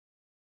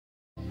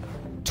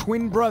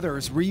twin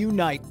brothers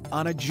reunite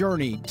on a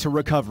journey to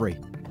recovery.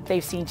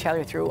 They've seen each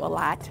other through a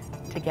lot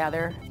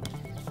together.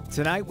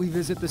 Tonight we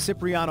visit the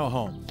Cipriano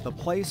home, the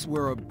place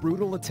where a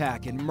brutal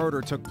attack and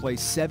murder took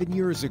place 7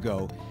 years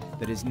ago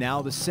that is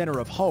now the center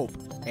of hope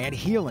and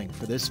healing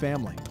for this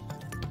family.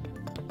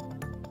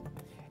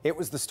 It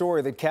was the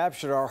story that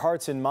captured our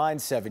hearts and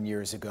minds 7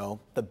 years ago.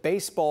 The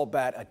baseball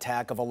bat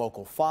attack of a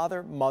local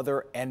father,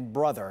 mother, and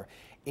brother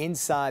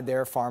inside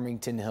their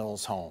Farmington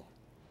Hills home.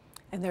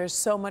 And there's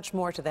so much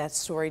more to that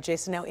story,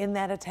 Jason. Now, in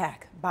that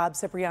attack, Bob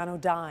Cipriano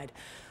died.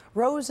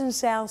 Rose and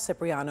Sal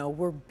Cipriano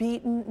were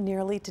beaten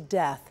nearly to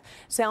death.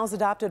 Sal's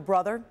adopted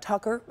brother,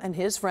 Tucker, and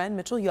his friend,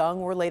 Mitchell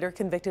Young, were later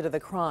convicted of the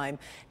crime.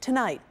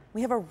 Tonight,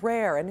 we have a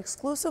rare and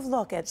exclusive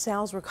look at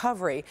Sal's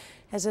recovery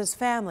as his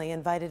family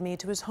invited me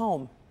to his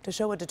home to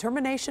show what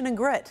determination and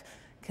grit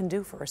can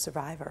do for a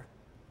survivor.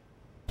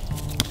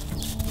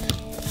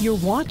 You're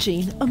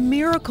watching a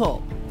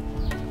miracle.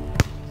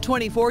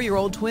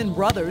 24-year-old twin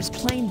brothers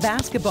playing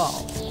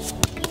basketball.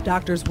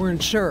 Doctors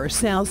weren't sure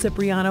Sal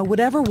Cipriano would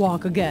ever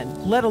walk again,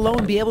 let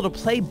alone be able to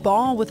play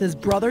ball with his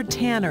brother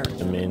Tanner.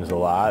 It means a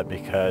lot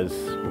because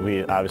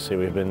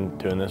we've been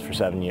doing this for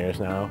 7 years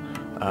now,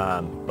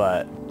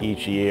 but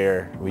each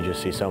year we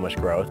just see so much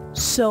growth.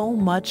 So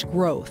much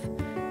growth.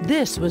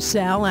 This was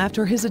Sal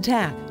after his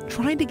attack,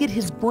 trying to get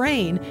his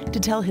brain to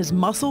tell his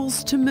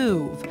muscles to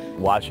move.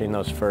 Watching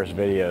those first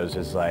videos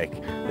is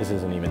like, this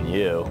isn't even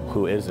you.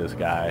 Who is this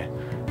guy?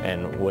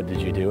 And what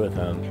did you do with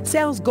him?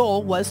 Sal's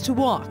goal was to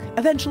walk,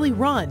 eventually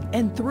run,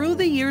 and through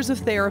the years of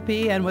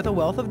therapy and with a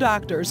wealth of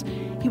doctors,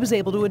 he was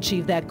able to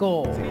achieve that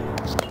goal.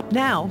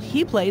 Now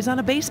he plays on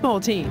a baseball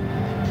team.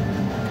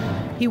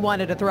 He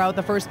wanted to throw out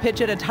the first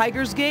pitch at a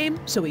Tigers game,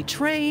 so he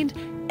trained,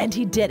 and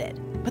he did it.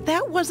 But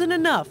that wasn't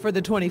enough for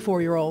the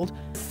 24-year-old.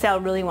 Sal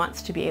really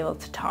wants to be able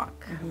to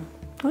talk,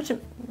 which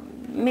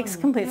makes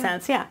complete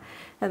sense, yeah.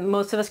 And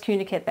most of us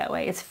communicate that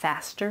way. It's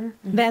faster.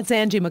 That's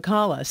Angie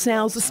McCullough,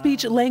 Sal's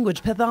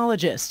speech-language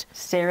pathologist.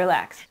 Stay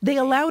relaxed. They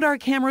allowed our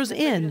cameras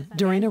in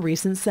during a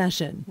recent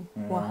session.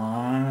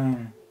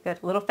 Good,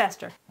 a little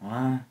faster.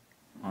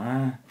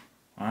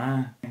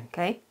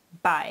 Okay,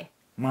 bye.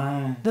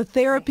 The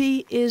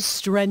therapy is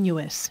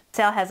strenuous.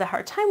 Sal has a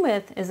hard time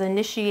with is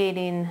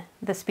initiating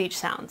the speech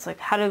sounds. Like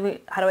how do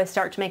I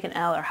start to make an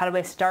L, or how do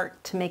I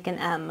start to make an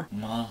M?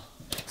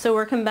 So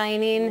we're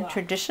combining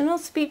traditional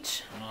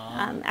speech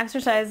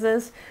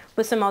exercises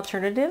with some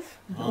alternative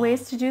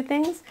ways to do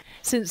things.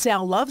 Since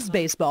Sal loves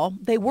baseball,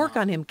 they work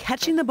on him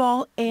catching the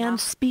ball and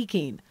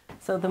speaking.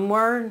 So the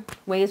more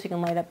ways we can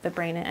light up the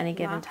brain at any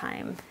given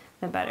time,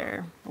 the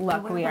better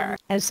luck we are.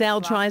 As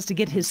Sal tries to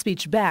get his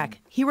speech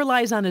back, he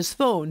relies on his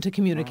phone to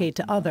communicate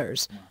to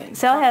others.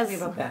 Sal has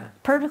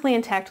perfectly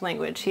intact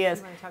language. He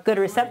has good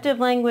receptive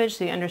language,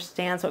 so he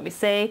understands what we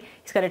say.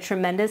 He's got a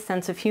tremendous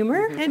sense of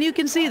humor. And you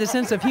can see the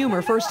sense of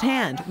humor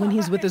firsthand when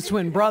he's with his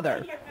twin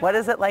brother. What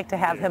is it like to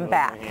have him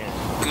back?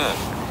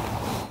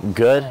 Good.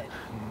 Good?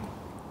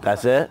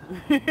 That's it?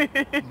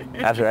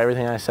 After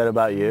everything I said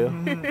about you?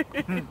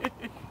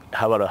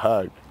 How about a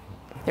hug?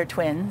 They're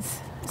twins,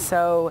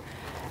 so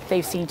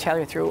they've seen each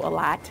other through a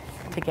lot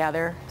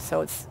together,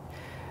 so it's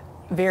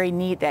very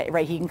neat that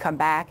he can come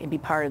back and be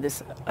part of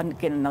this,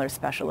 get another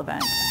special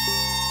event.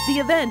 The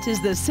event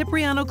is the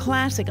Cipriano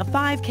Classic, a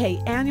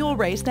 5K annual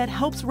race that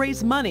helps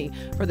raise money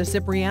for the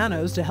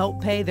Ciprianos to help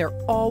pay their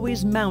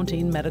always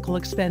mounting medical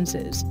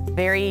expenses.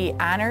 Very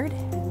honored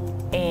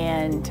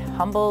and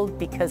humbled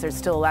because there's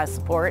still a lot of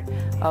support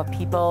of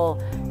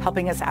people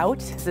helping us out.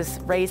 This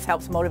race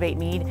helps motivate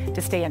me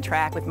to stay on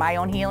track with my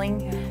own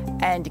healing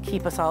and to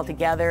keep us all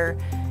together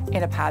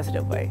in a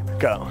positive way.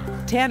 Go.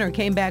 Tanner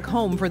came back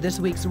home for this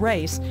week's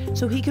race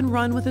so he can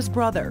run with his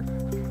brother.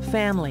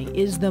 Family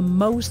is the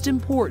most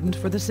important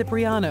for the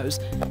Ciprianos,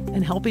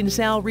 and helping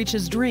Sal reach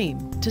his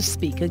dream to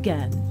speak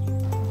again.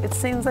 It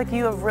seems like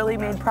you have really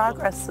made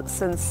progress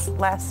since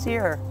last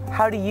year.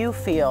 How do you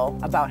feel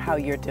about how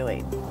you're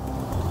doing?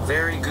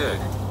 Very good.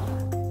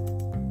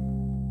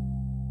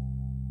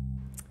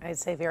 I'd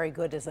say very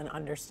good is an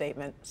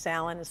understatement.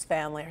 Sal and his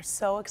family are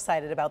so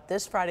excited about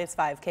this Friday's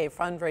 5K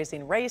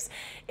fundraising race.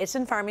 It's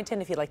in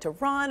Farmington if you'd like to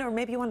run, or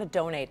maybe you want to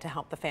donate to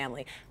help the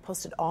family.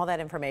 Posted all that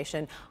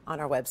information on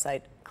our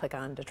website. Click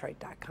on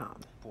Detroit.com.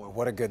 Boy,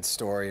 what a good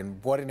story,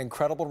 and what an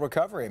incredible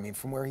recovery. I mean,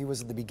 from where he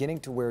was at the beginning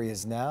to where he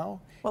is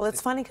now. Well,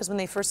 it's funny because when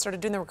they first started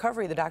doing the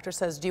recovery, the doctor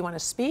says, do you want to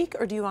speak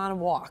or do you want to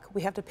walk?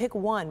 We have to pick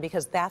one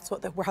because that's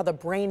how the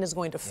brain is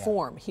going to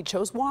form. He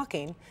chose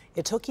walking.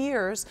 It took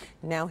years.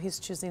 Now he's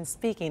choosing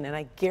speaking, and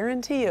I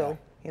guarantee you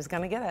he's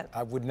going to get it.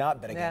 I would not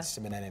bet against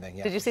him in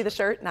anything. Did you see the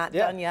shirt? Not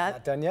done yet?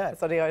 Not done yet.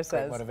 That's what he always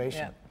says. Great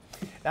motivation.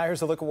 Now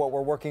here's a look at what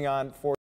we're working on for